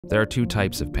There are two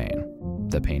types of pain: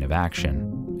 the pain of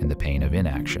action and the pain of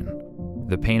inaction.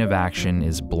 The pain of action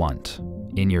is blunt,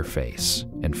 in your face,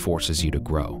 and forces you to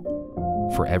grow.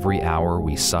 For every hour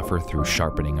we suffer through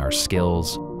sharpening our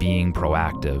skills, being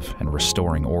proactive, and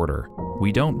restoring order,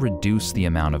 we don't reduce the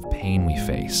amount of pain we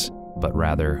face, but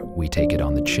rather we take it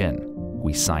on the chin.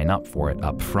 We sign up for it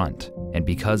up front, and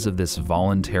because of this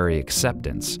voluntary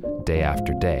acceptance, day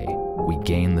after day, we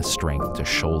gain the strength to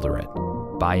shoulder it.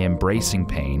 By embracing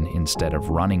pain instead of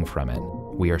running from it,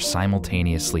 we are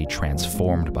simultaneously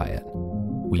transformed by it.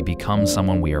 We become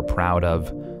someone we are proud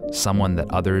of, someone that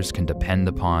others can depend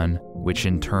upon, which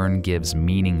in turn gives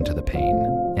meaning to the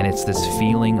pain. And it's this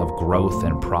feeling of growth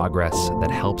and progress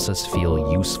that helps us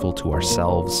feel useful to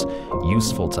ourselves,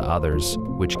 useful to others,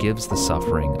 which gives the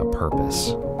suffering a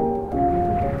purpose.